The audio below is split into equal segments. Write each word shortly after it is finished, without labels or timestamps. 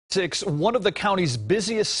One of the county's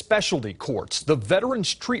busiest specialty courts, the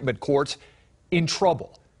Veterans Treatment Court, in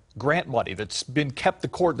trouble. Grant money that's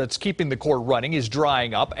keeping the court running is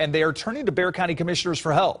drying up, and they are turning to Bexar County commissioners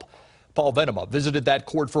for help. Paul Venema visited that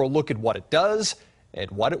court for a look at what it does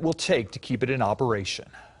and what it will take to keep it in operation.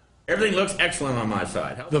 Everything looks excellent on my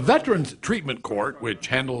side. The Veterans Treatment Court, which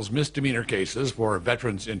handles misdemeanor cases for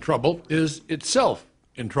veterans in trouble, is itself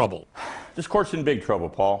in trouble. This court's in big trouble,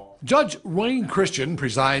 Paul. Judge Wayne Christian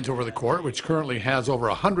presides over the court, which currently has over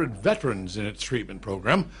 100 veterans in its treatment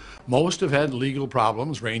program. Most have had legal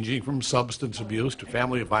problems ranging from substance abuse to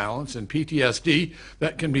family violence and PTSD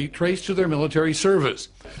that can be traced to their military service.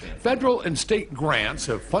 Federal and state grants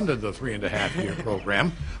have funded the 3.5-year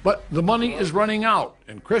program, but the money is running out,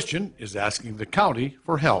 and Christian is asking the county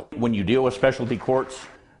for help. When you deal with specialty courts,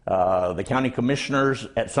 the county commissioners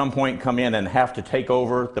at some point come in and have to take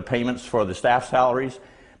over the payments for the staff salaries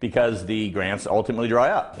because the grants ultimately dry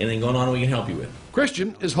up. Anything going on we can help you with?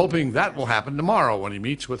 Christian is hoping that will happen tomorrow when he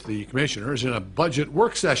meets with the commissioners in a budget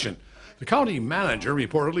work session. The county manager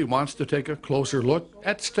reportedly wants to take a closer look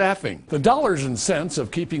at staffing. The dollars and cents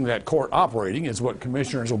of keeping that court operating is what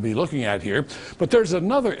commissioners will be looking at here. But there's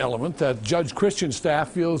another element that Judge Christian's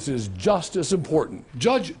staff feels is just as important.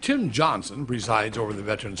 Judge Tim Johnson presides over the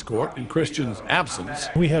Veterans Court in Christian's absence.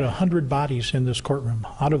 We had 100 bodies in this courtroom.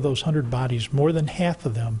 Out of those 100 bodies, more than half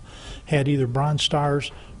of them had either Bronze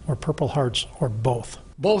Stars or Purple Hearts or both.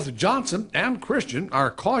 Both Johnson and Christian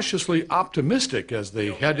are cautiously optimistic as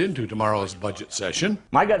they head into tomorrow's budget session.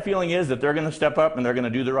 My gut feeling is that they're going to step up and they're going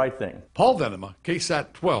to do the right thing. Paul Venema,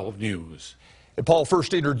 KSAT 12 News. And Paul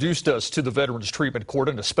first introduced us to the Veterans Treatment Court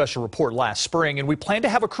in a special report last spring, and we plan to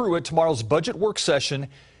have a crew at tomorrow's budget work session.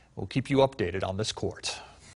 We'll keep you updated on this court.